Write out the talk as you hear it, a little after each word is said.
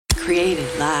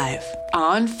Created live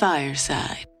on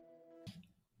Fireside.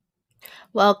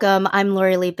 Welcome. I'm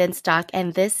Lori Lee Binstock,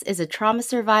 and this is a Trauma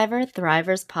Survivor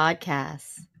Thrivers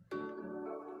podcast.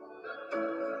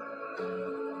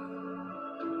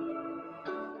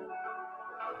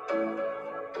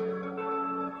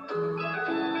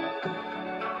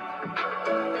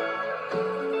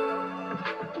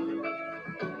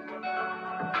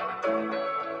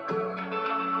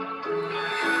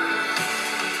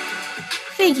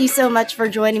 Thank you so much for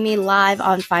joining me live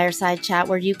on Fireside Chat,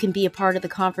 where you can be a part of the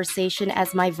conversation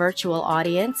as my virtual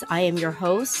audience. I am your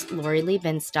host, Lori Lee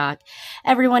Binstock.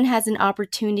 Everyone has an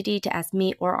opportunity to ask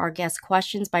me or our guests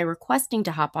questions by requesting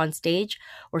to hop on stage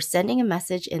or sending a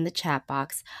message in the chat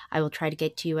box. I will try to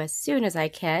get to you as soon as I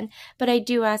can, but I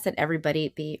do ask that everybody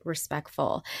be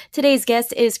respectful. Today's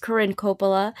guest is Corinne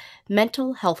Coppola,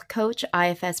 mental health coach,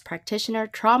 IFS practitioner,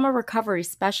 trauma recovery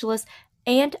specialist,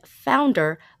 and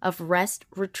founder of Rest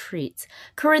Retreats.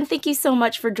 Corinne, thank you so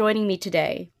much for joining me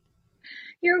today.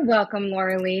 You're welcome,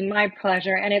 Laura Lee. My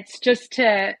pleasure. And it's just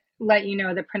to let you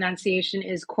know, the pronunciation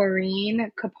is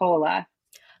Corinne Coppola.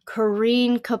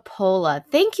 Corinne Coppola.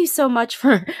 Thank you so much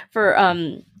for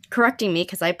correcting me,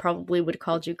 because I probably would have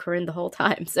called you Corinne the whole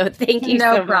time. So thank you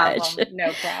so much.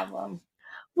 No problem.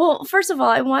 Well, first of all,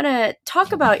 I want to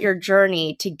talk about your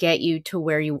journey to get you to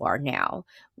where you are now.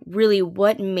 Really,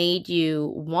 what made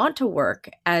you want to work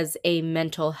as a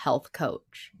mental health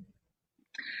coach?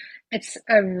 It's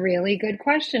a really good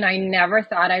question. I never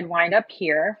thought I'd wind up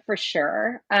here, for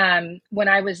sure. When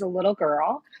I was a little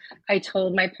girl, I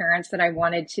told my parents that I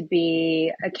wanted to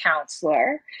be a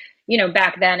counselor. You know,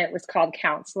 back then it was called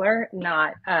counselor,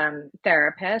 not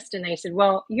therapist. And they said,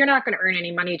 well, you're not going to earn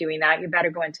any money doing that. You better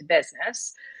go into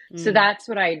business. So that's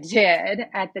what I did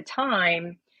at the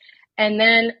time. And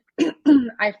then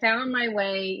I found my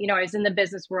way, you know, I was in the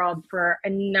business world for a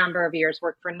number of years,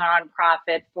 worked for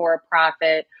nonprofit,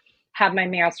 for-profit, have my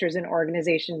master's in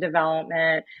organization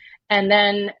development, and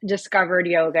then discovered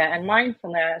yoga and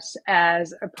mindfulness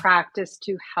as a practice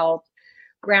to help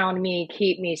ground me,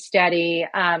 keep me steady.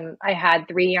 I had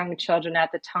 3 young children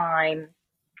at the time,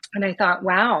 and I thought,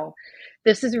 wow,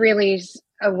 this is really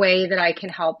a way that I can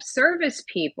help service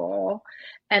people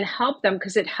and help them,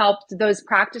 because it helped, those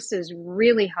practices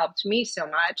really helped me so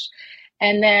much.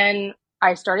 And then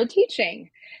I started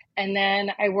teaching. And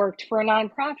then I worked for a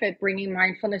nonprofit bringing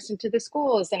mindfulness into the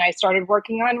schools. And I started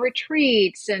working on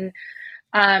retreats and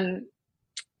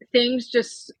things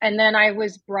just, and then I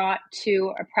was brought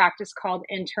to a practice called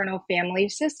internal family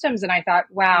systems. And I thought,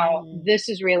 wow, this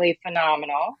is really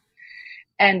phenomenal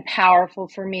and powerful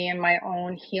for me in my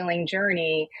own healing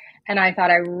journey. And I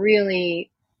thought, I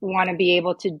really want to be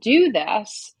able to do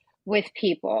this with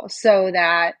people so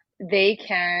that they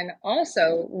can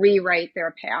also rewrite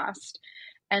their past.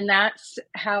 And that's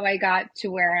how I got to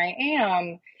where I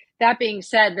am. That being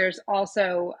said, there's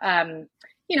also,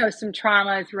 you know, some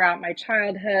trauma throughout my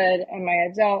childhood and my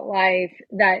adult life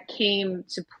that came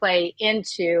to play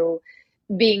into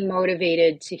being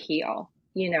motivated to heal,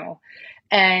 you know.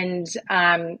 And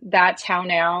that's how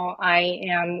now I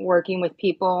am working with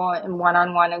people in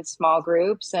one-on-one and small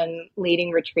groups and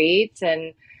leading retreats.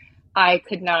 And I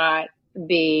could not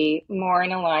be more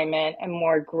in alignment and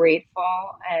more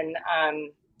grateful and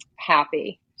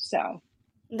happy. So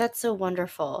that's so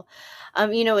wonderful.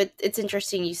 You know, it's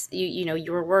interesting. You know,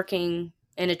 you were working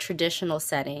in a traditional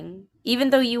setting,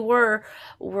 even though you were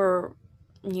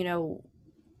you know,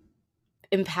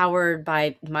 empowered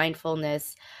by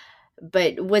mindfulness.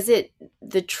 But was it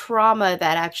the trauma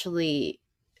that actually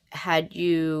had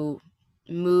you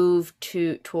move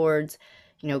towards,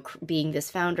 you know, being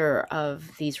this founder of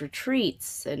these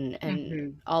retreats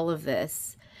and all of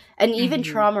this, and even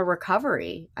trauma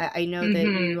recovery? I know that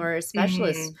you are a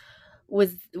specialist.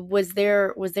 Was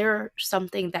there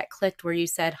something that clicked where you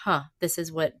said, this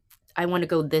is what I want to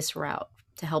go this route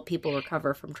to help people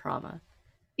recover from trauma?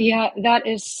 Yeah, that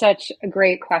is such a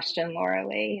great question, Laura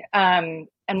Lee.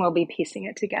 And we'll be piecing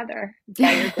it together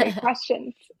by your great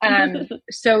questions.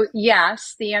 So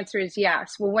yes, the answer is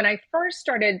yes. Well, when I first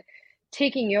started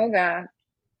taking yoga,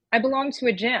 I belonged to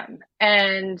a gym,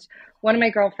 and one of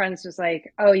my girlfriends was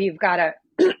like, oh, you've got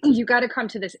to come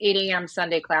to this 8 a.m.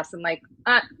 Sunday class. I'm like,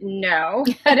 no,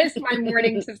 that is my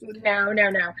morning.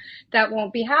 No, that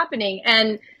won't be happening.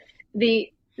 And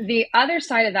the other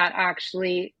side of that,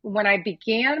 actually, when I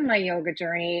began my yoga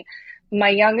journey,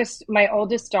 my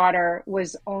oldest daughter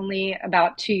was only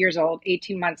about 2 years old,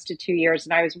 18 months to 2 years.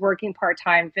 And I was working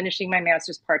part-time, finishing my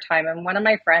master's part-time. And one of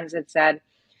my friends had said,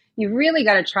 you really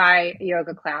got to try a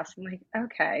yoga class. I'm like,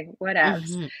 okay, what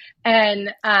else?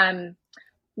 And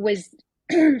was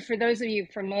for those of you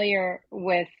familiar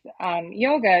with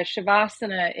yoga,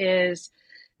 Shavasana is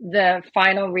the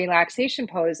final relaxation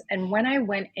pose. And when I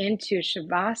went into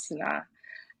Shavasana,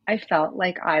 I felt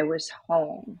like I was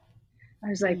home. I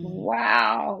was like,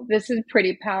 wow, this is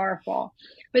pretty powerful.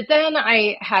 But then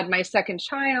I had my second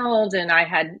child and I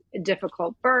had a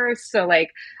difficult birth. So like,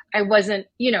 I wasn't,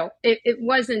 it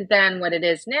wasn't then what it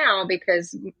is now,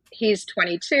 because he's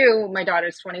 22, my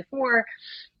daughter's 24,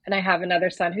 and I have another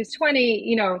son who's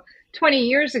 20. 20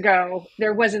 years ago,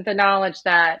 there wasn't the knowledge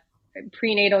that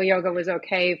prenatal yoga was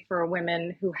okay for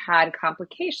women who had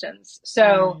complications.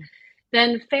 So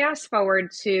then fast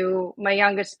forward to my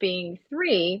youngest being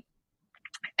 3,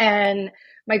 and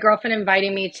my girlfriend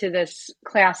invited me to this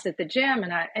class at the gym,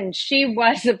 and she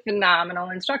was a phenomenal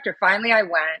instructor. Finally, I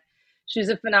went. She was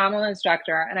a phenomenal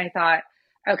instructor, and I thought,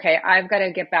 okay, I've got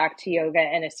to get back to yoga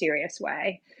in a serious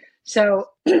way. So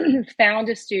found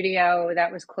a studio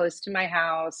that was close to my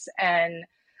house and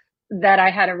that I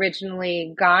had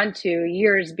originally gone to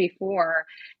years before,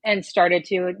 and started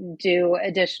to do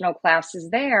additional classes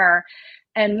there.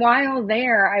 And while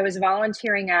there, I was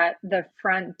volunteering at the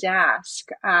front desk.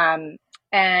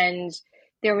 And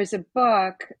there was a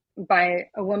book by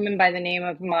a woman by the name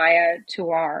of Maya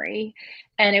Tuwari.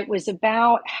 And it was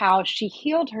about how she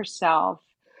healed herself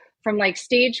from like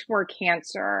stage 4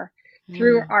 cancer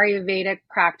through Ayurvedic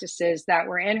practices that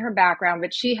were in her background.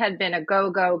 But she had been a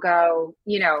go,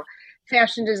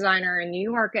 fashion designer in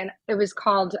New York. And it was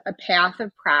called A Path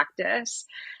of Practice.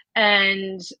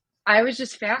 And I was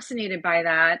just fascinated by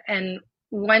that. And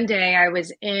one day I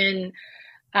was in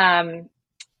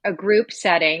a group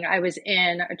setting. I was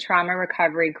in a trauma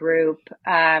recovery group,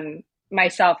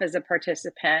 myself as a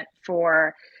participant,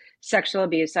 for sexual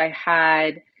abuse I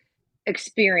had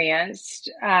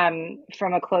experienced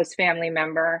from a close family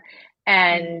member.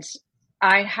 And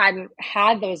I hadn't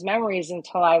had those memories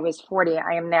until I was 40.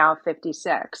 I am now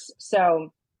 56.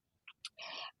 So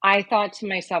I thought to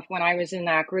myself, when I was in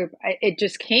that group, it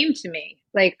just came to me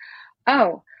like,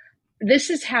 oh, this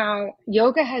is how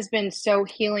yoga has been so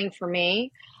healing for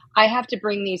me. I have to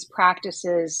bring these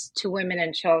practices to women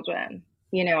and children,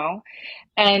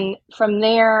 And from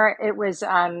there, it was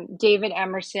David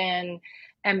Emerson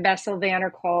and Bessel van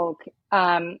der Kolk.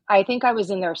 I think I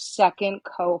was in their second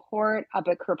cohort up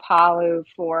at Kripalu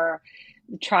for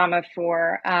trauma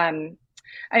for,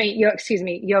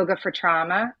 yoga for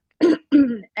trauma.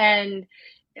 And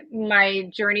my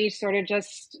journey sort of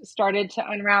just started to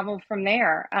unravel from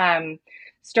there. I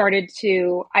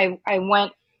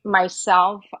went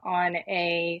myself on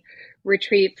a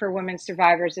retreat for women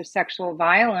survivors of sexual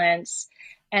violence.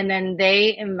 And then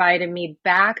they invited me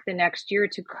back the next year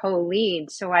to co-lead.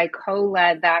 So I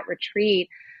co-led that retreat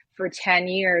for 10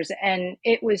 years. And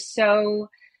it was so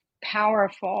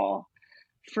powerful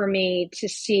for me to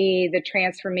see the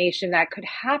transformation that could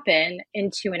happen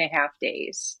in 2.5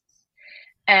 days.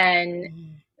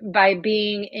 And by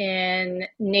being in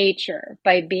nature,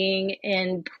 by being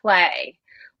in play,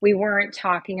 we weren't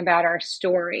talking about our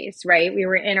stories, right? We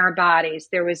were in our bodies.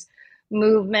 There was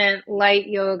movement, light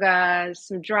yoga,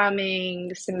 some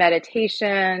drumming, some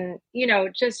meditation,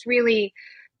 just really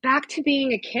back to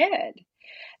being a kid.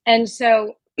 And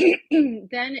so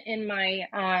then in my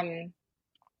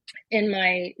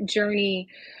journey,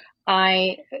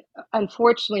 I,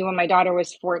 unfortunately, when my daughter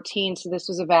was 14, so this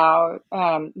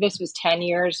was 10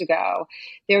 years ago,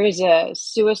 there was a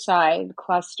suicide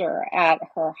cluster at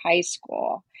her high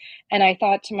school. And I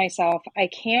thought to myself, I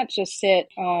can't just sit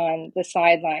on the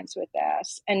sidelines with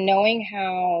this. And knowing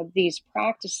how these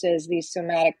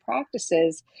somatic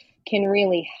practices can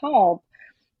really help,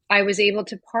 I was able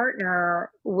to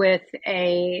partner with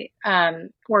a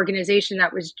organization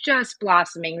that was just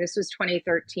blossoming. This was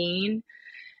 2013.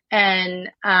 And,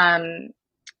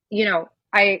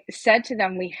 I said to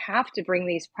them, we have to bring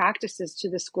these practices to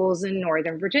the schools in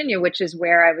Northern Virginia, which is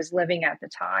where I was living at the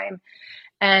time.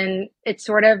 And it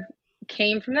sort of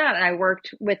came from that. And I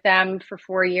worked with them for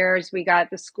 4 years. We got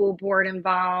the school board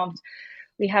involved.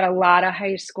 We had a lot of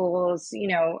high schools,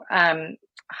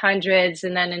 hundreds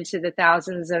and then into the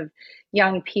thousands of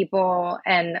young people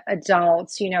and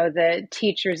adults, the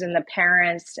teachers and the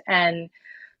parents. And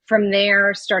from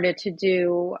there, started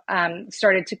to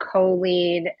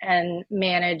co-lead and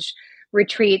manage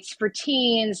retreats for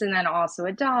teens and then also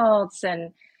adults.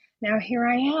 And now here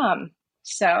I am.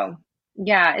 So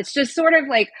yeah, it's just sort of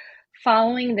like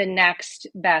following the next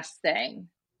best thing,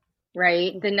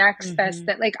 right? The next best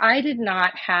that, like, I did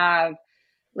not have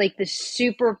like the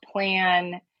super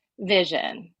plan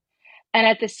vision. And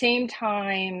at the same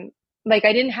time, like,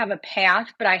 I didn't have a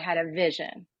path, but I had a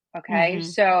vision. Okay.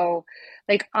 So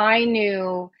like, I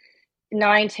knew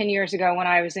 9, 10 years ago when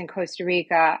I was in Costa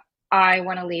Rica, I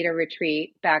want to lead a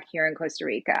retreat back here in Costa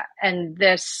Rica. And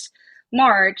this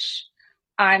March,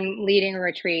 I'm leading a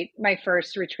retreat, my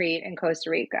first retreat in Costa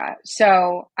Rica.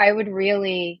 So I would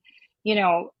really,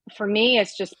 for me,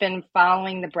 it's just been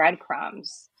following the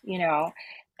breadcrumbs,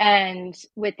 and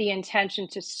with the intention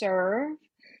to serve,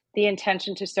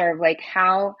 like,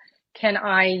 how can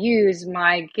I use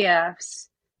my gifts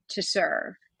to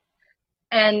serve?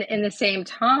 And in the same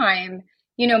time,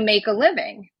 make a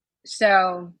living.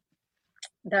 So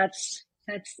that's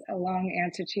a long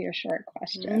answer to your short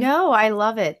question. No, I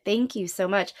love it. Thank you so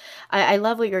much. I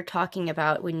love what you're talking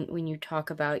about when you talk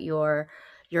about your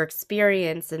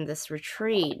experience in this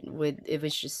retreat. With it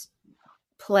was just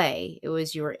play. It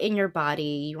was, you were in your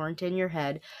body, you weren't in your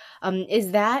head.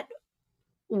 Is that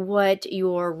what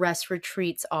your rest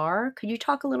retreats are? Could you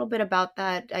talk a little bit about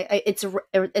that? It's an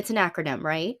acronym,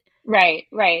 right? Right.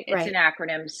 It's an Right.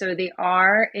 acronym. So the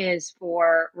R is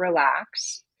for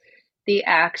relax. The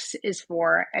X is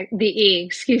for the E,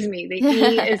 excuse me. The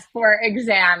E is for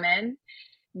examine.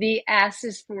 The S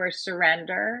is for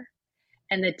surrender.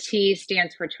 And the T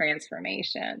stands for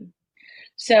transformation.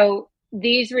 So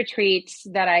these retreats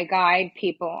that I guide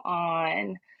people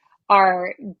on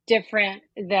are different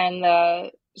than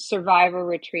the survivor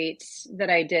retreats that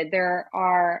I did. There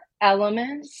are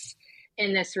elements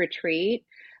in this retreat.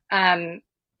 And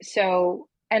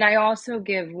I also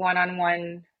give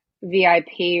one-on-one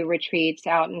VIP retreats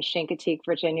out in Chincoteague,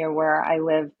 Virginia, where I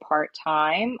live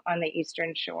part-time on the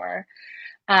Eastern Shore.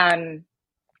 And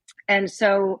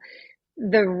so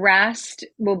the rest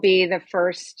will be the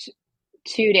first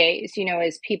 2 days,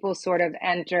 as people sort of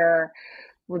enter,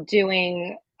 we're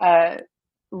doing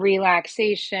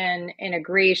relaxation,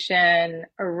 integration,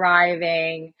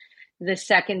 arriving. The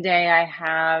second day, I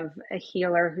have a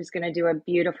healer who's going to do a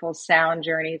beautiful sound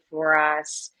journey for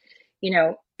us.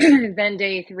 Then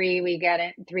day 3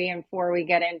 and 4, we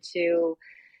get into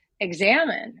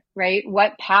examine, right?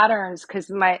 What patterns, because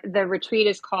the retreat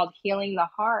is called Healing the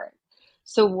Heart.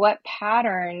 So what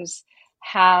patterns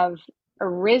have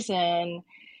arisen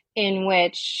in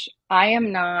which I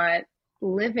am not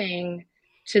living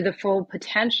to the full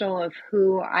potential of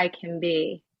who I can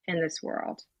be in this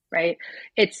world, right?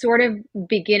 It's sort of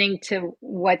beginning to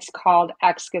what's called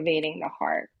excavating the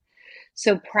heart.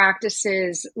 So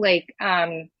practices like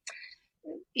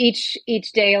each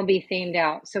day will be themed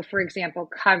out. So for example,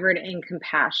 covered in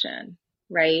compassion,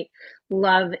 right?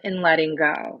 Love and letting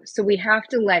go. So we have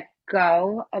to let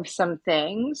go of some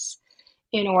things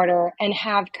in order and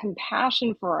have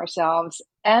compassion for ourselves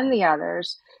and the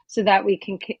others so that we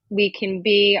can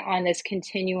be on this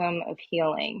continuum of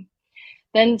healing.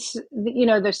 Then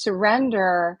the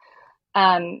surrender,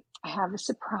 I have a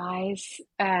surprise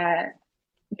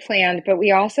planned, but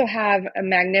we also have a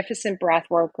magnificent breath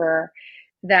worker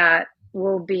that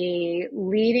will be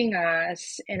leading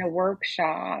us in a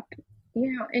workshop,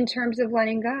 in terms of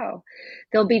letting go.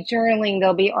 There'll be journaling,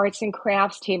 there'll be arts and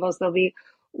crafts tables, there'll be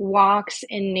walks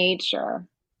in nature.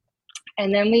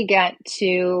 And then we get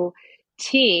to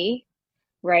T,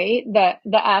 right?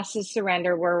 The S is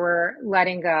surrender, where we're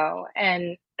letting go.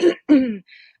 And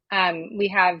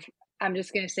I'm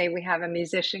just going to say we have a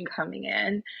musician coming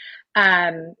in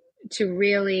to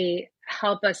really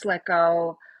help us let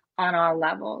go on all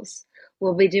levels.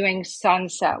 We'll be doing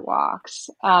sunset walks,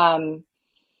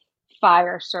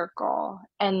 fire circle,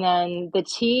 and then the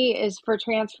T is for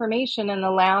transformation. And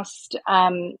the last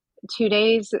 2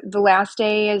 days, the last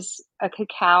day is a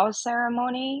cacao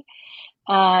ceremony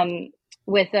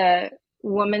with a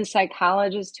woman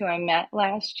psychologist who I met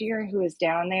last year who was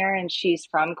down there, and she's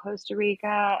from Costa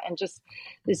Rica, and just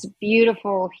this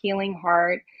beautiful healing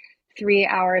heart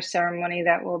 3-hour ceremony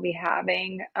that we'll be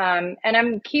having. And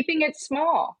I'm keeping it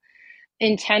small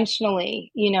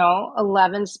intentionally,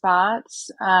 11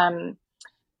 spots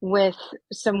with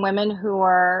some women who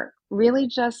are really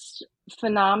just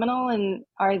phenomenal and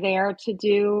are there to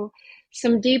do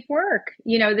some deep work.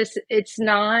 It's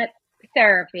not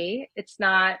therapy. It's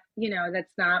not,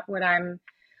 that's not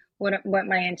what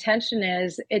my intention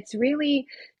is. It's really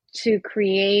to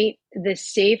create this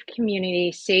safe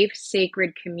community, safe,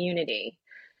 sacred community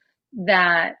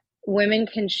that women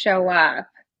can show up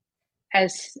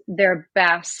as their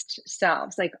best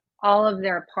selves, like all of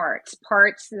their parts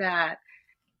that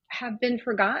have been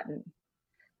forgotten.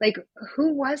 Like,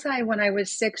 who was I when I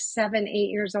was 6, 7, 8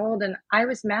 years old and I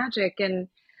was magic, and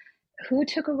who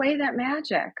took away that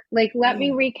magic? Like, let me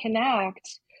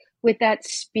reconnect with that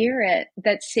spirit,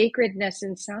 that sacredness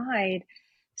inside,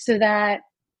 so that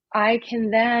I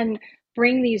can then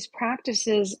bring these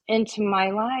practices into my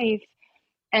life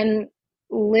and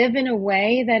live in a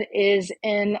way that is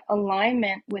in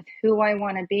alignment with who I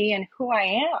want to be and who I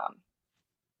am.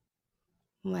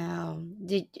 Wow.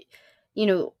 Did you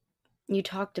know you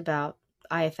talked about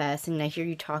IFS and I hear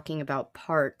you talking about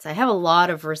parts. I have a lot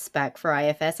of respect for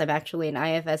IFS. I'm actually in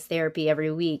IFS therapy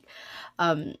every week.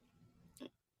 Um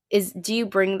is do you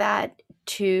bring that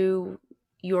to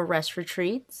your rest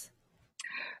retreats?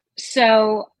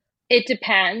 So it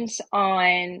depends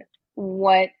on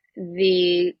what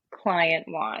the client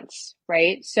wants,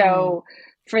 right? Mm, So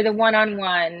for the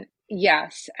one-on-one,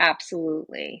 yes,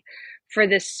 absolutely. For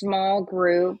the small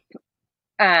group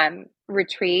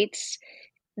retreats,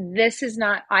 this is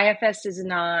not, IFS is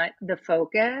not the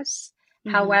focus.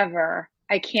 mhm. However,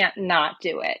 I can't not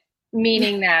do it,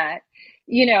 meaning that,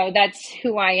 that's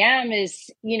who I am is,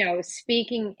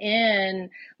 speaking in,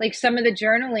 like some of the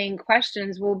journaling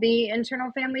questions will be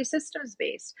internal family systems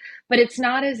based, but it's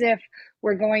not as if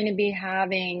we're going to be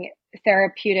having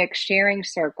therapeutic sharing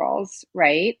circles,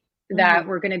 right? That Mhm.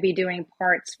 we're going to be doing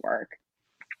parts work.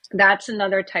 That's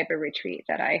another type of retreat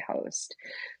that I host.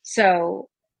 So,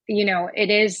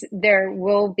 there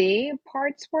will be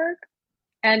parts work.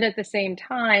 And at the same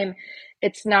time,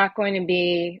 it's not going to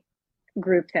be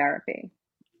group therapy.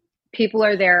 People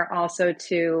are there also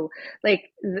to,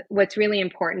 like, what's really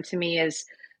important to me is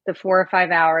the 4 or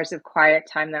 5 hours of quiet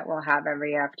time that we'll have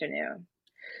every afternoon.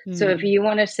 So if Mm. you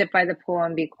want to sit by the pool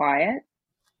and be quiet,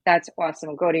 that's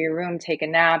awesome. Go to your room, take a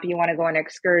nap. You want to go on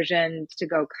excursions, to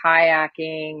go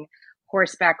kayaking,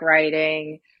 horseback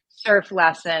riding, surf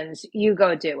lessons, you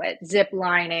go do it. Zip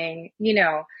lining,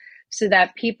 so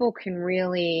that people can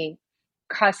really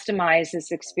customize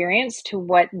this experience to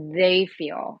what they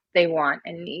feel they want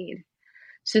and need.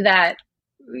 So that,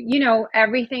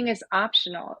 everything is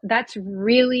optional. That's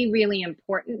really, really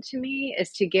important to me,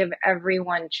 is to give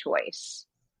everyone choice,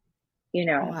 you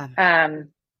know. Wow. Um,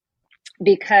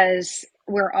 because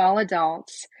we're all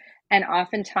adults, and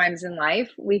oftentimes in life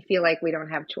we feel like we don't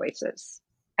have choices.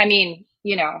 I mean,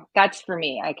 that's for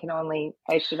me. I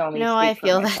should only No, I speak for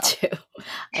feel that myself. too.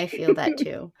 I feel that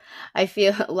too. I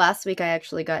feel last week I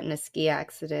actually got in a ski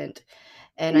accident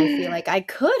and I feel like I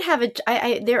could have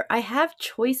I have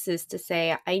choices to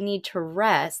say I need to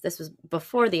rest. This was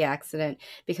before the accident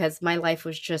because my life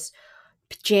was just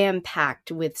jam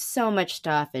packed with so much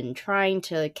stuff and trying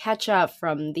to catch up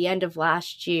from the end of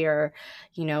last year,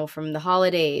 from the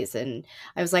holidays. And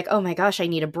I was like, oh my gosh, I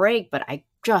need a break. But I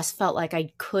just felt like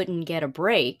I couldn't get a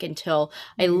break until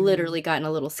I Mm. literally got in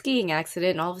a little skiing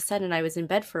accident. And all of a sudden I was in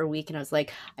bed for a week and I was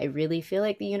like, I really feel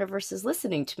like the universe is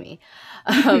listening to me.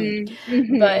 Um, Mhm.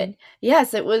 Mhm. but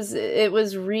yes, it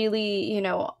was really,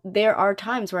 there are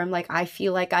times where I'm like, I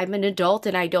feel like I'm an adult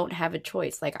and I don't have a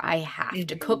choice. Like I have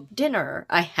to cook Mhm. dinner.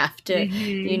 I have to,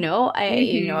 Mhm. I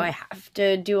Mhm. have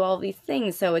to do all these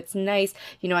things. So it's nice.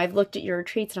 I've looked at your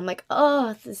retreats and I'm like,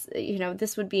 oh,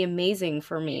 this would be amazing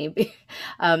for me.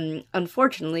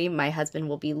 Unfortunately, my husband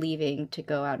will be leaving to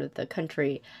go out of the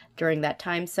country during that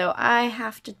time. So I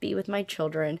have to be with my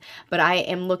children, but I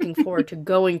am looking forward to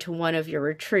going to one of your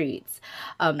retreats.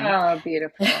 Um, Oh,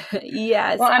 beautiful. Well,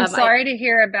 yes, I'm I, sorry to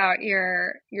hear about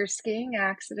your skiing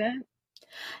accident.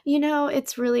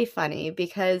 it's really funny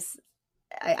because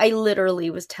I literally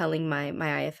was telling my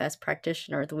IFS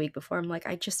practitioner the week before, I'm like,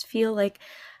 I just feel like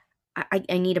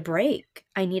I need a break.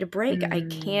 I need a break. I Mm.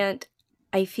 can't,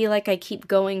 I feel like I keep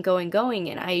going, going, going,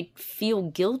 and I feel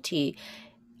guilty.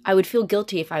 I would feel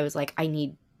guilty if I was like,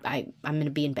 I'm going to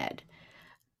be in bed.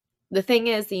 The thing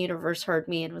is, the universe heard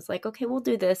me and was like, okay, we'll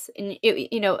do this. And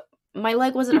my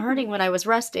leg wasn't hurting when I was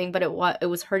resting, but it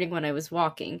was hurting when I was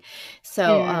walking.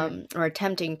 So, Mm. or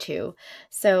attempting to.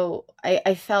 So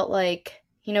I felt like,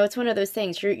 it's one of those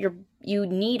things you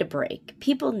need a break.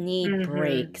 People need Mhm.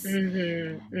 breaks.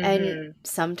 Mhm. And Mhm.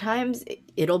 sometimes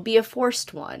it'll be a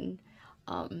forced one.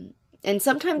 Um, and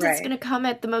sometimes it's Right. going to come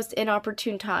at the most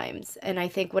inopportune times. And I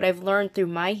think what I've learned through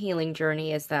my healing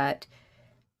journey is that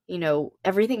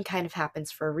everything kind of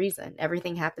happens for a reason.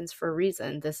 Everything happens for a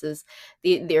reason. This is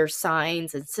there's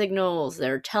signs and signals that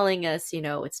are telling us,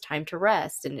 it's time to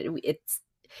rest, and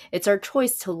it's our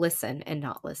choice to listen and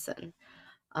not listen.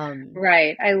 Um,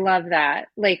 Right. I love that.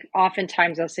 Like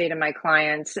oftentimes I'll say to my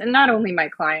clients, and not only my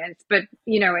clients, but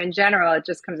in general, it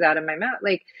just comes out of my mouth.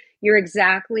 Like, you're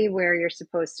exactly where you're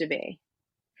supposed to be.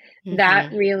 That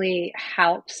mhm. really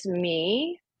helps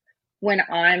me when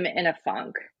I'm in a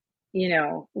funk,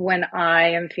 when I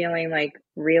am feeling like,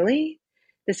 really?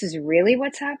 This is really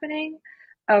what's happening?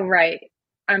 Oh, right.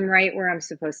 I'm right where I'm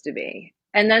supposed to be.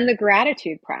 And then the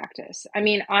gratitude practice. I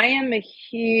mean, I am a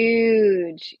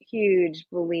huge, huge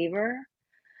believer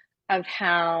of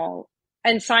how,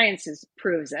 and science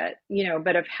proves it,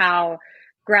 but of how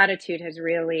gratitude has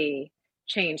really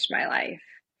changed my life.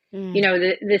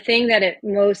 Mm, The thing that it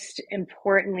most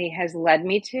importantly has led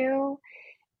me to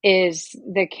is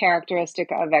the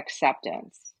characteristic of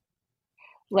acceptance.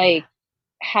 yeah. Like,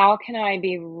 how can I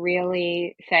be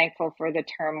really thankful for the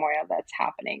turmoil that's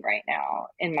happening right now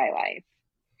in my life,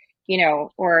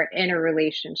 or in a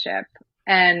relationship?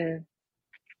 And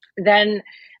then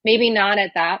maybe not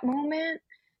at that moment,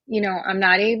 I'm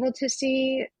not able to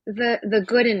see the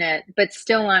good in it, but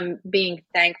still I'm being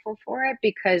thankful for it,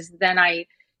 because then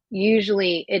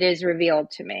usually it is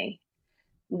revealed to me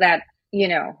that,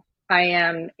 I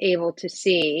am able to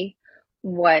see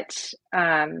what,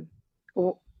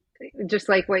 just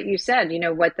like what you said,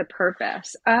 what the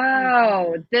purpose.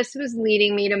 Oh, Mhm. this was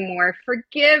leading me to more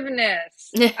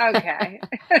forgiveness. Okay.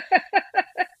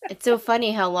 It's so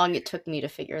funny how long it took me to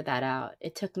figure that out.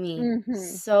 It took me Hmm.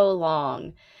 so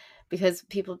long because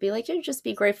people would be like, "You just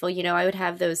be grateful." I would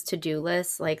have those to-do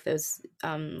lists, like those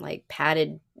like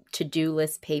padded to-do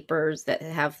list papers that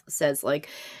have says like,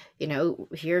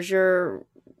 here's a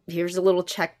little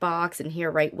checkbox and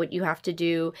here write what you have to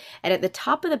do. And at the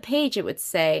top of the page it would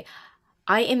say,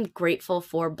 I am grateful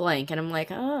for blank. And I'm like,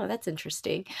 oh, that's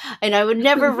interesting. And I would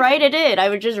never write it in. I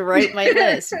would just write my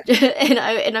list.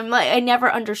 And I'm like, I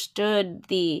never understood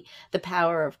the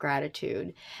power of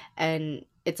gratitude. And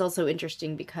it's also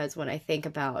interesting because when I think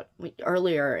about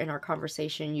earlier in our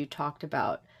conversation, you talked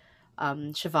about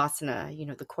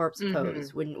shavasana, the corpse Hmm.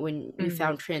 pose, when you Hmm.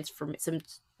 found some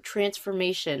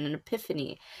transformation and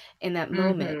epiphany in that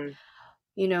moment.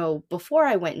 Hmm. Before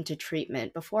I went into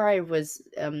treatment, before I was,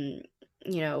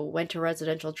 went to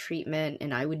residential treatment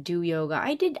and I would do yoga,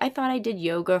 I thought I did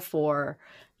yoga for,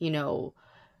 you know,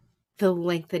 the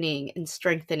lengthening and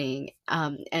strengthening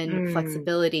and Mm.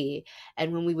 flexibility.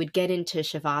 And when we would get into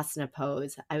Shavasana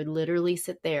pose, I would literally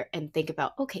sit there and think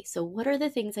about, okay, so what are the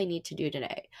things I need to do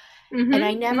today? And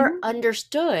I Mhm, never mhm,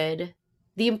 understood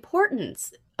the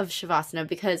importance of Shavasana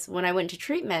because when I went to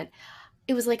treatment,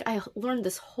 it was like I learned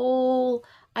this whole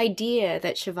idea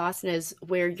that Shavasana is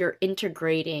where you're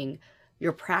integrating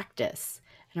your practice.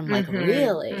 And I'm like, mhm,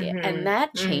 really? And mhm,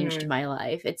 that changed mhm, my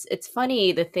life. It's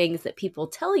funny the things that people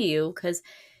tell you because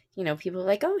people are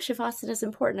like, oh, Shavasana is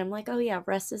important. I'm like, oh yeah,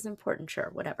 rest is important,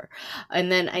 sure, whatever.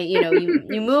 And then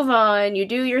you move on, you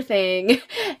do your thing,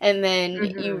 and then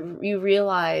mhm, you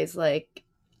realize like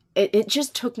it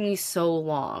just took me so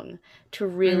long to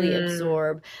really mm,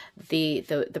 absorb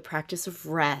the practice of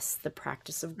rest, the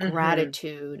practice of mhm,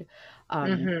 gratitude.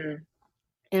 Um, mhm.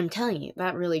 and I'm telling you,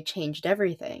 that really changed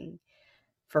everything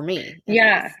for me, at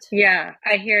Yeah, least. yeah,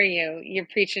 I hear you. You're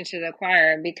preaching to the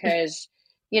choir because,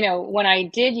 when I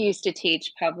did used to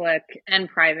teach public and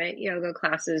private yoga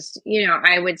classes,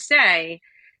 I would say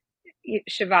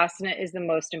Shavasana is the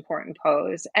most important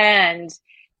pose. And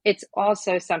it's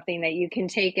also something that you can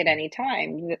take at any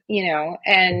time,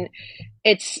 and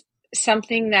it's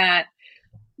something that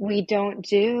we don't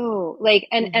do, like,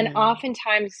 and Hmm.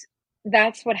 oftentimes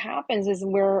that's what happens is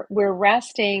we're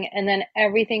resting and then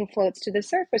everything floats to the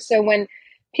surface. So when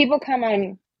people come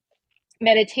on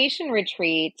meditation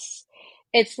retreats,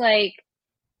 it's like,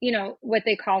 what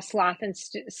they call sloth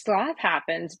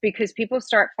happens, because people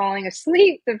start falling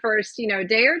asleep the first,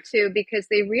 day or two, because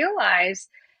they realize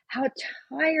how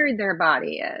tired their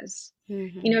body is. Hmm.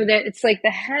 That it's like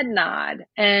the head nod,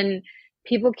 and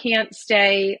people can't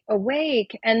stay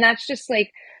awake. And that's just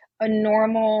like a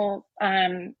normal,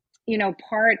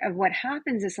 part of what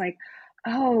happens is like,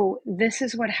 oh, this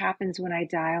is what happens when I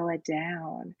dial it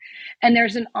down. And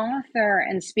there's an author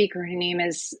and speaker. Her name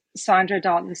is Sandra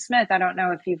Dalton Smith. I don't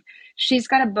know if she's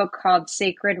got a book called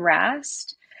Sacred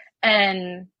Rest.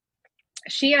 And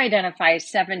she identifies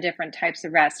 7 different types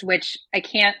of rest, which I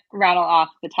can't rattle off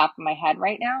the top of my head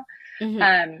right now. Hmm.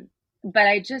 Um, but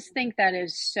I just think that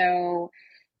is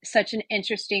such an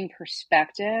interesting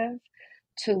perspective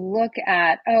to look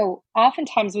at. Oh,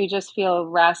 oftentimes we just feel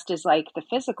rest is like the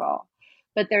physical,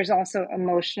 but there's also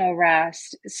emotional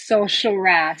rest, social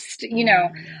rest, Hmm.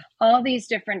 all these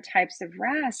different types of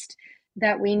rest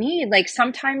that we need. Like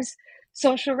sometimes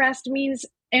social rest means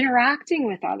interacting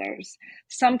with others.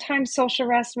 Sometimes social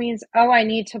rest means, oh, I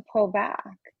need to pull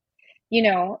back,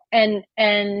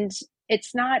 and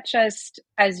it's not just,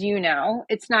 as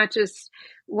it's not just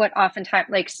what oftentimes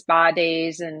like spa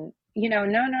days and, no,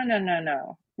 no, no, no,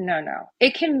 no, no, no.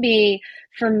 It can be,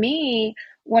 for me,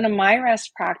 one of my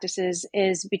rest practices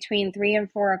is between 3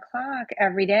 and 4 o'clock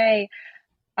every day.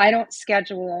 I don't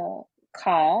schedule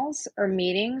calls or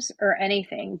meetings or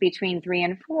anything between 3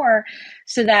 and 4,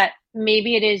 so that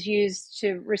maybe it is used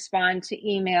to respond to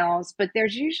emails, but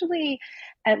there's usually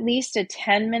at least a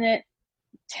 10-minute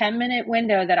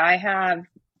window that I have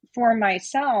for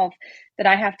myself that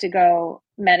I have to go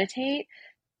meditate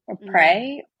or Mm.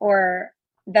 pray, or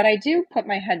that I do put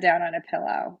my head down on a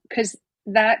pillow, because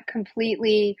that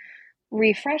completely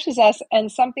refreshes us.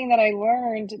 And something that I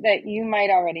learned that you might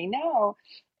already know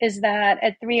is that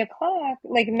at 3 o'clock,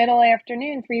 like middle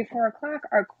afternoon, 3, 4 o'clock,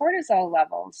 our cortisol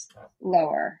levels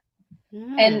lower.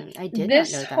 And I did not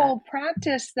this know that. whole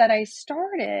practice that I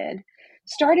started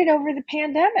over the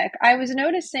pandemic. I was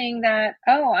noticing that,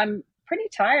 oh, I'm pretty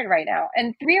tired right now.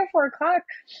 And 3 or 4 o'clock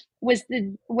was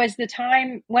the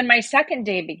time when my second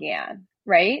day began,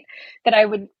 right? That I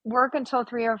would work until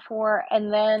 3 or 4,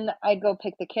 and then I'd go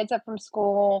pick the kids up from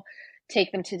school,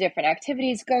 take them to different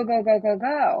activities, go, go, go, go,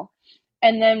 go.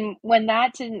 And then when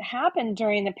that didn't happen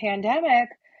during the pandemic,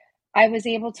 I was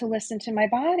able to listen to my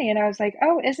body, and I was like,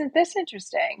 oh, isn't this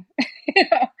interesting? you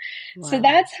know? So Wow.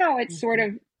 that's how it sort Hmm.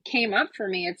 of came up for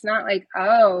me. It's not like,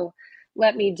 oh,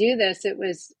 let me do this. It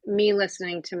was me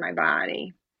listening to my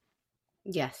body.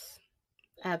 Yes,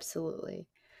 absolutely.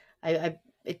 I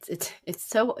it's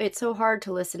so hard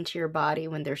to listen to your body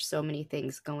when there's so many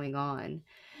things going on.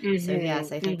 So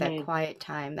yes, Mm-hmm. I think that Mm-hmm. quiet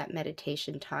time, that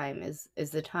meditation time is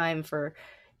the time for,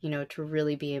 to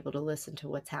really be able to listen to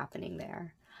what's happening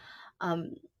there.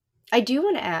 Um, I do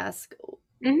want to ask,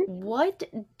 Mm-hmm. what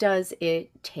does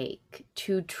it take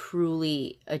to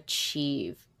truly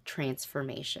achieve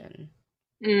transformation?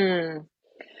 Mm.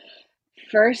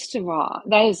 First of all,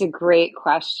 that is a great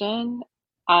question.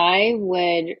 I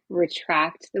would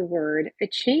retract the word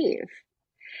achieve.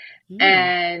 Mm,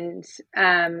 And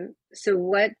so,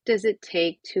 what does it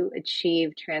take to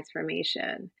achieve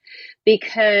transformation?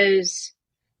 Because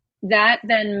that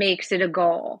then makes it a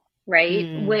goal, right?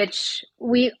 mm, Which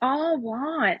we all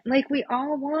want. Like, we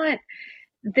all want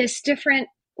this different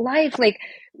life. Like,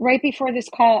 right before this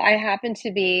call, I happened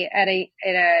to be at a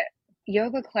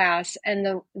yoga class,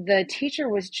 and the teacher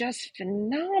was just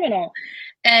phenomenal.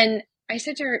 And I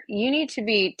said to her, you need to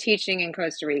be teaching in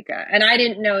Costa Rica. And I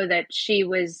didn't know that she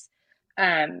was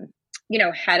um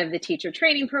head of the teacher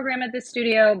training program at the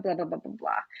studio, blah blah blah blah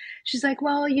blah. She's like,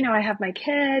 well, I have my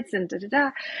kids and da da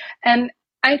da. And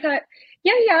I thought,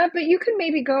 yeah, yeah, but you could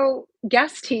maybe go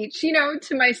guest teach,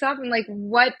 to myself. I'm like,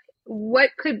 what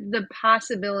could the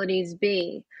possibilities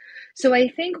be? So I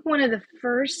think one of the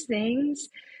first things,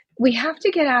 we have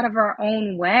to get out of our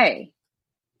own way.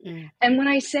 mm. And when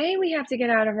I say we have to get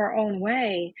out of our own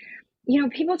way,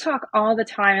 people talk all the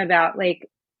time about like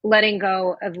letting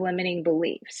go of limiting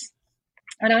beliefs.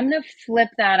 And I'm going to flip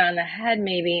that on the head,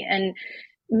 maybe, and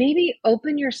maybe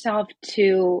open yourself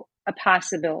to a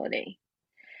possibility,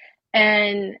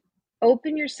 and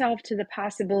open yourself to the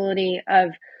possibility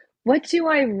of, what do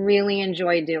I really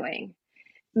enjoy doing?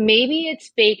 Maybe it's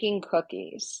baking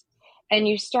cookies, and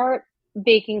you start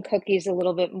baking cookies a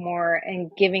little bit more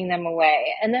and giving them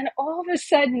away. And then all of a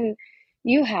sudden,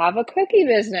 you have a cookie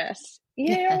business.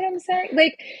 You know what I'm saying?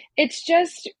 Like, it's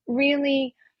just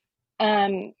really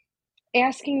um,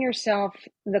 asking yourself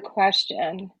the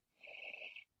question,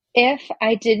 if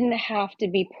I didn't have to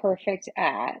be perfect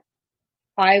at,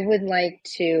 I would like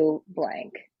to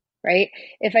blank, right?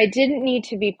 If I didn't need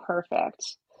to be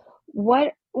perfect,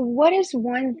 what is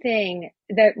one thing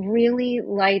that really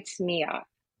lights me up?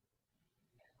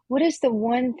 What is the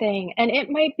one thing? And it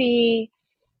might be,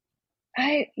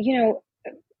 I,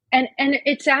 and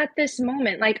it's at this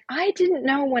moment. Like, I didn't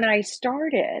know when I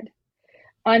started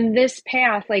on this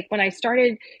path, like when I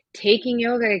started taking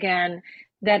yoga again,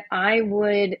 that I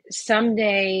would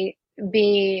someday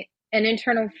be an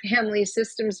internal family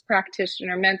systems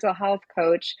practitioner, mental health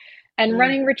coach, and Mm,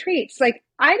 running retreats. Like,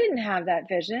 I didn't have that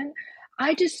vision.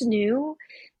 I just knew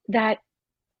that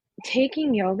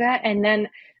taking yoga and then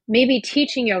maybe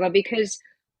teaching yoga, because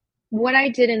what I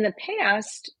did in the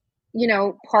past,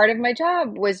 part of my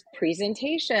job was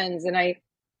presentations, and I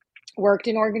worked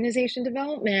in organization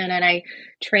development, and I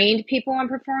trained people on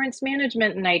performance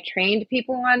management, and I trained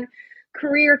people on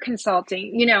career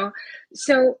consulting,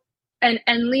 so and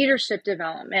leadership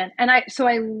development. And I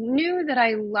knew that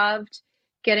I loved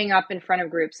getting up in front of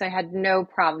groups. I had no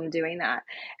problem doing that.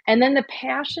 And then the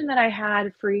passion that I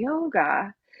had for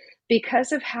yoga,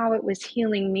 because of how it was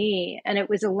healing me and it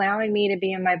was allowing me to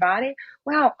be in my body,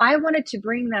 wow, I wanted to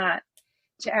bring that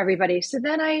to everybody. So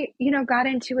then I, got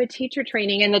into a teacher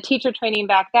training, and the teacher training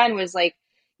back then was like,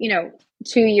 you know,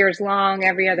 2 years long,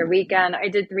 every other weekend. I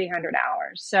did 300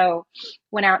 hours. So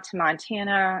went out to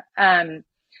Montana.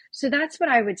 So that's what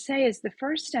I would say is, the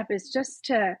first step is just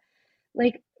to,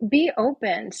 like, be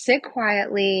open, sit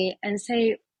quietly and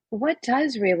say, what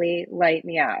does really light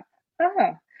me up?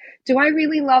 Oh, do I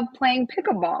really love playing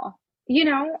pickleball?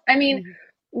 I mean, mm,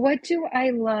 what do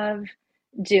I love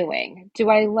doing? Do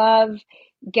I love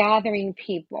gathering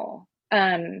people?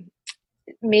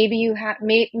 Maybe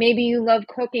maybe you love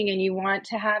cooking and you want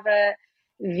to have a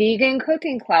vegan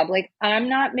cooking club. Like, I'm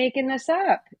not making this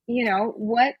up.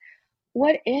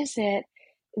 What is it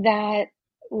that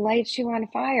lights you on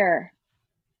fire?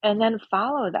 And then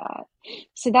follow that.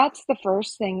 So that's the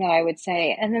first thing that I would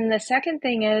say. And then the second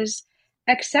thing is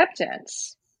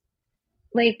acceptance.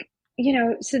 Like,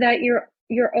 so that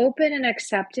you're open and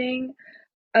accepting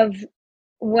of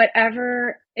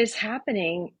whatever is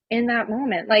happening in that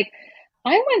moment. Like,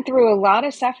 I went through a lot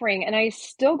of suffering and I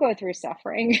still go through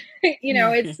suffering.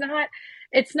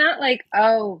 It's not like,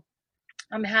 oh,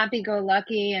 I'm happy go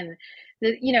lucky and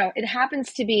it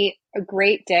happens to be a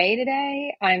great day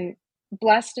today. I'm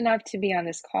blessed enough to be on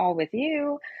this call with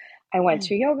you. I went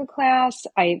to yoga class.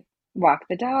 I walked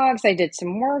the dogs. I did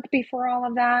some work before all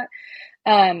of that.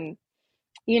 But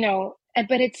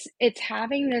it's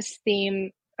having this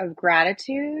theme of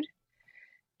gratitude.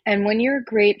 And when you're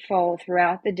grateful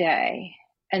throughout the day,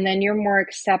 and then you're more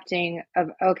accepting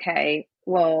of, okay,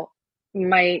 well,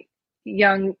 my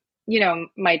young,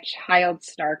 my child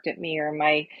snarked at me, or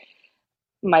my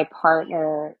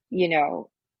partner,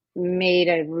 made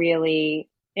a really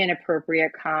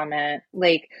inappropriate comment.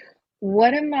 Like,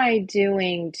 what am I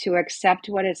doing to accept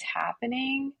what is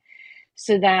happening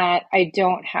so that I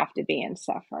don't have to be in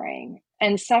suffering?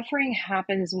 And suffering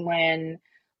happens when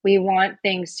we want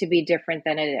things to be different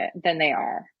than they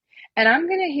are. And I'm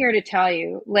here to tell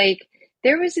you, like,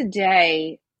 there was a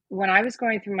day when I was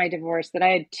going through my divorce that I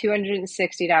had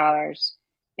 $260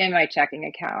 in my checking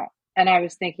account. And I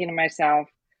was thinking to myself,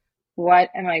 what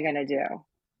am I going to do?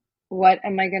 What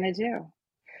am I going to do?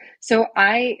 So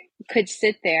I could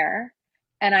sit there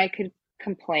and I could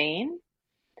complain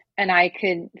and I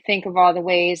could think of all the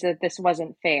ways that this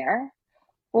wasn't fair,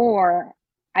 or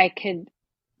I could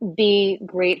be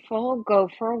grateful, go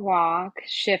for a walk,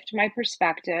 shift my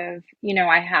perspective.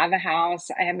 I have a house,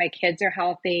 my kids are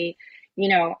healthy,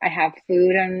 I have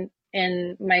food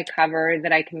in my cupboard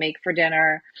that I can make for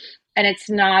dinner. And it's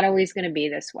not always going to be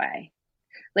this way.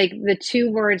 Like, the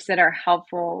two words that are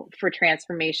helpful for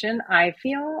transformation, I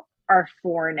feel, are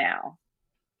for now.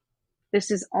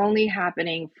 This is only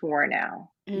happening for now.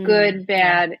 Good,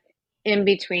 bad, in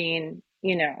between,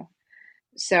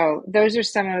 So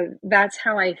that's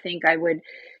how I think I would,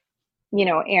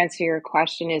 answer your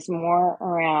question, is more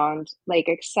around like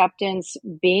acceptance,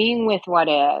 being with what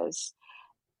is,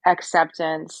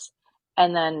 acceptance,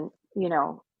 and then,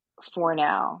 for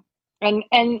now. And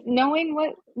knowing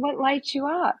what lights you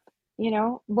up,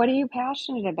 what are you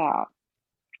passionate about?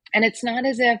 And it's not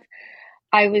as if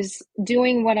I was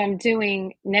doing what I'm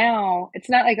doing now. It's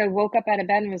not like I woke up out of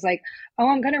bed and was like, oh,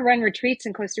 I'm going to run retreats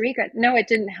in Costa Rica. No, it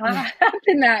didn't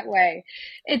happen that way.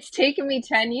 It's taken me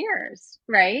 10 years,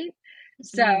 right?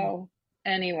 So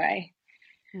anyway.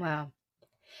 Wow.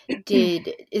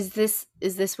 Is this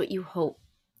what you hope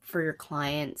for your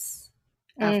clients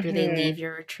after they leave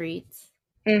your retreats?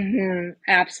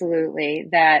 Absolutely.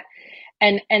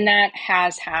 And that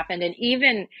has happened. And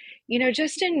even,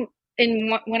 just in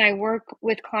when I work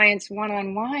with clients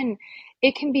one-on-one,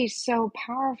 it can be so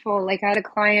powerful. Like, I had a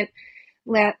client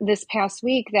this past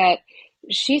week that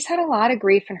she's had a lot of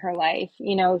grief in her life.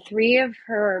 3 of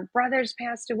her brothers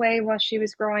passed away while she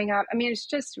was growing up. I mean, it's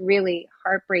just really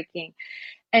heartbreaking.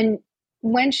 And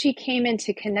when she came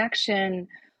into connection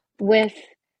with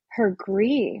her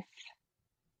grief,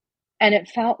 and it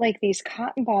felt like these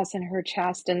cotton balls in her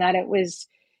chest, and that it was,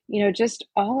 just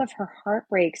all of her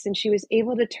heartbreaks, and she was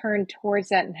able to turn towards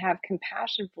that and have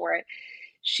compassion for it.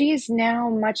 She is now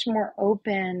much more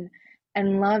open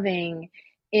and loving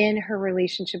in her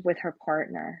relationship with her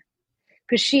partner,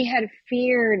 because she had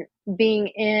feared being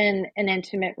in an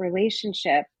intimate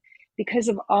relationship because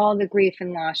of all the grief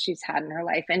and loss she's had in her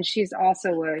life. And she's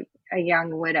also a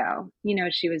young widow.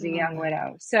 She was a young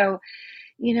widow. So,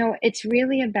 it's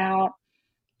really about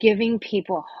giving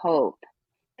people hope,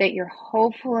 that you're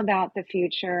hopeful about the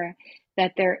future,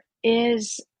 that there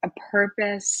is a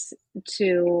purpose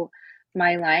to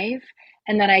my life,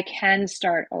 and that I can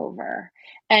start over.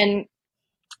 And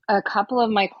a couple of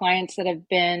my clients that have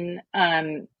been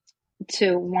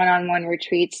to one-on-one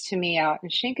retreats to me out in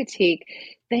Chincoteague,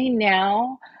 they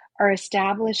now are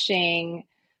establishing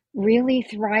really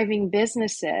thriving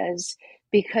businesses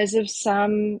because of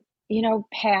some,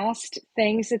 past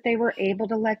things that they were able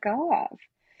to let go of.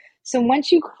 So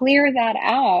once you clear that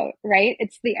out, right,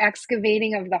 it's the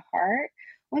excavating of the heart.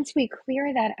 Once we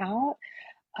clear that out,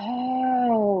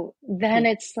 then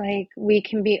it's like we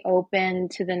can be open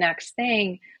to the next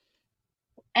thing.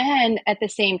 And at the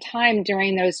same time,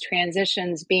 during those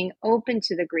transitions, being open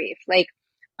to the grief. Like,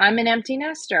 I'm an empty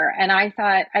nester. And I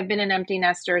thought I've been an empty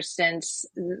nester since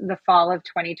the fall of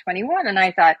 2021. And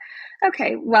I thought,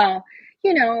 okay, well,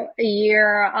 a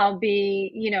year I'll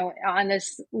be, on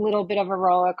this little bit of a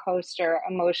roller coaster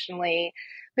emotionally.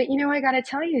 But, I got to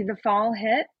tell you, the fall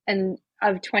hit and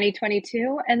of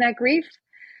 2022, and that grief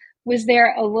was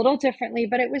there a little differently,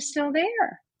 but it was still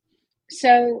there.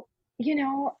 So,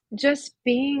 just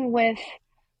being with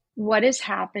what is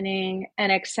happening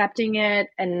and accepting it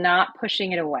and not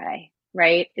pushing it away,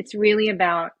 right? It's really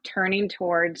about turning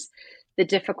towards the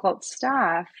difficult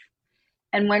stuff.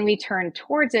 And when we turn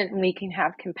towards it and we can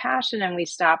have compassion and we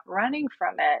stop running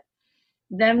from it,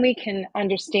 then we can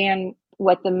understand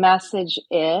what the message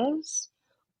is,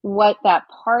 what that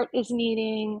part is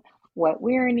needing, what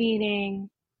we're needing.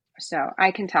 So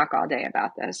I can talk all day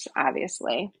about this,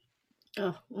 obviously.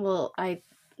 Oh, well,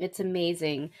 it's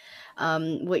amazing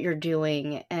what you're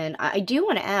doing. And I do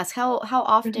want to ask, how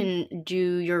Mhm. often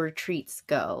do your retreats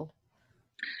go?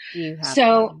 Do you have So,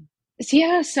 them?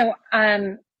 yeah,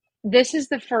 this is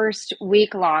the first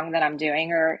week long that I'm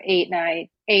doing, or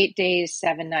 8 days,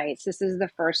 7 nights. This is the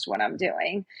first one I'm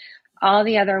doing. All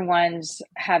the other ones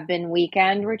have been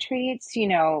weekend retreats,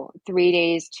 3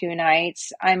 days, 2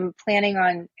 nights. I'm planning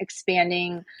on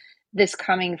expanding this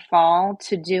coming fall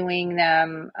to doing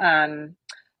them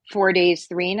 4 days,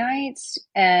 3 nights,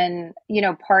 and,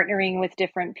 partnering with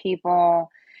different people.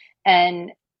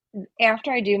 And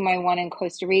after I do my one in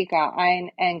Costa Rica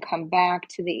and come back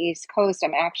to the East Coast,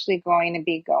 I'm actually going to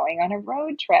be going on a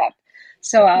road trip.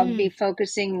 So I'll be Mm,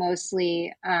 focusing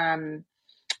mostly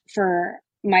for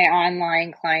my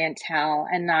online clientele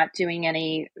and not doing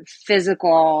any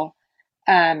physical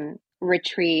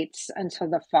retreats until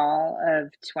the fall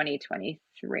of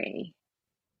 2023.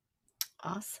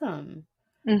 awesome.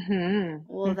 Mm-hmm.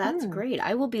 Well, that's Mm-hmm. great.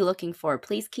 I will be looking for.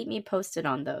 Please keep me posted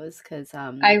on those because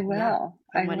I yeah, will.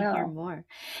 I I want to hear will, more.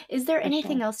 Is there for anything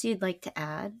sure. else you'd like to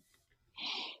add?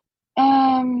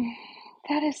 Um,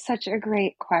 that is such a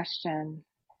great question.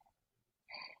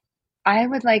 I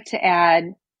would like to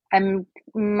add, I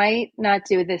might not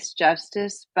do this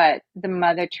justice, but the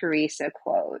Mother Teresa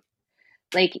quote,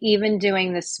 like even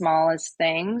doing the smallest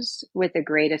things with the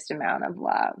greatest amount of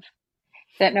love,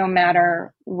 that no Mm,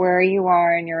 matter where you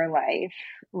are in your life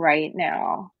right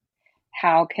now,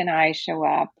 how can I show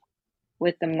up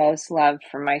with the most love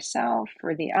for myself,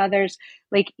 for the others?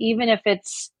 Like, even if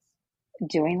it's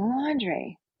doing the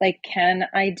laundry, like, can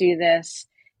I do this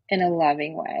in a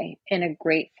loving way, in a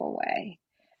grateful way?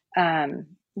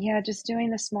 Yeah, just doing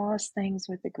the smallest things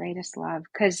with the greatest love,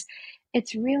 because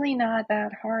it's really not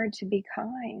that hard to be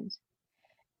kind.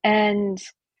 And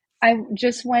I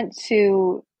just went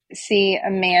to see A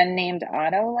Man Named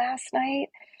Otto last night,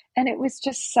 and it was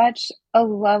just such a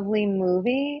lovely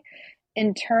movie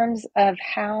in terms of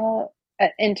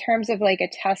in terms of like a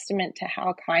testament to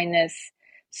how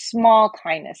small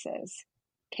kindnesses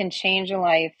can change a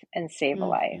life and save a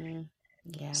life. mm-hmm.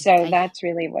 Yeah, So that's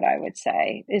really what I would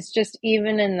say, is just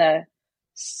even in the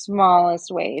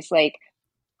smallest ways. Like,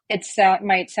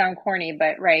 might sound corny,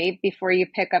 but right before you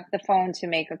pick up the phone to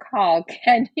make a call,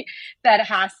 that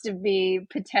has to be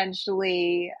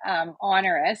potentially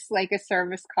onerous, like a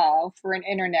service call for an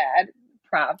internet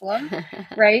problem,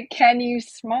 right? Can you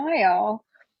smile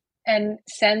and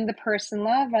send the person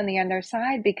love on the other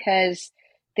side, because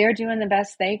they're doing the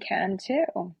best they can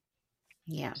too.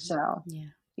 Yeah, So, yeah.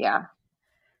 yeah.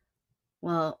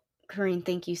 Well, Corinne,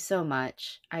 thank you so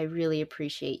much. I really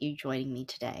appreciate you joining me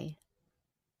today.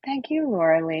 Thank you,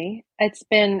 Laura Lee. It's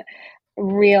been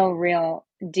real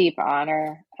deep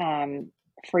honor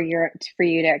for you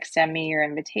to extend me your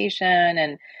invitation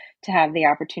and to have the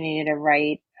opportunity to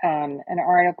write an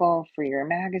article for your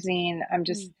magazine. I'm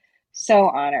just Mm. so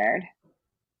honored.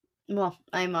 Well,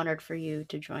 I'm honored for you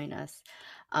to join us.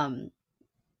 Um,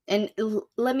 and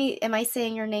let me, am I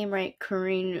saying your name right?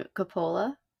 Corinne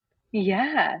Coppola?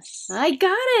 Yes, I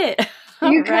got it.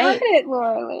 All you got right. it,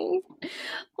 Laura Lee.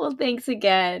 Well, thanks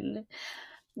again.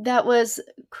 That was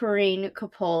Corinne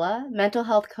Coppola, mental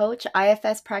health coach,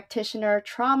 IFS practitioner,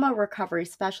 trauma recovery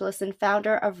specialist, and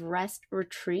founder of Rest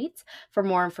Retreats. For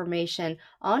more information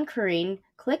on Corinne,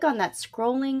 click on that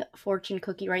scrolling fortune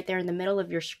cookie right there in the middle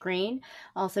of your screen.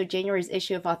 Also, January's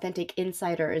issue of Authentic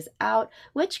Insider is out,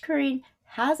 which Corinne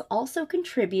has also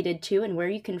contributed to, and where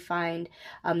you can find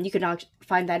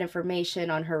that information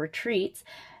on her retreats.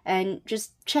 And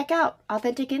just check out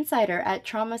Authentic Insider at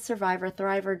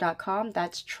traumasurvivorthriver.com.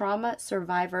 That's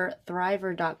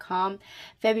traumasurvivorthriver.com.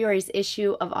 February's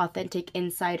issue of Authentic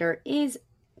Insider is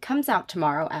comes out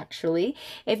tomorrow, actually.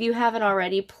 If you haven't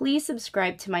already, please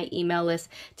subscribe to my email list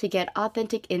to get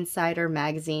Authentic Insider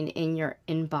magazine in your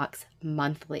inbox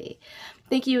monthly.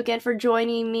 Thank you again for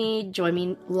joining me. Join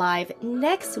me live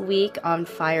next week on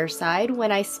Fireside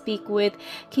when I speak with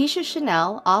Keisha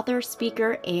Chanel, author,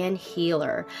 speaker, and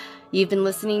healer. You've been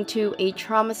listening to a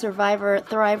Trauma Survivor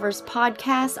Thrivers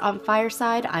podcast on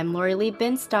Fireside. I'm Lori Lee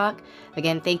Binstock.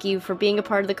 Again, thank you for being a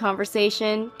part of the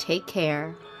conversation. Take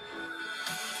care.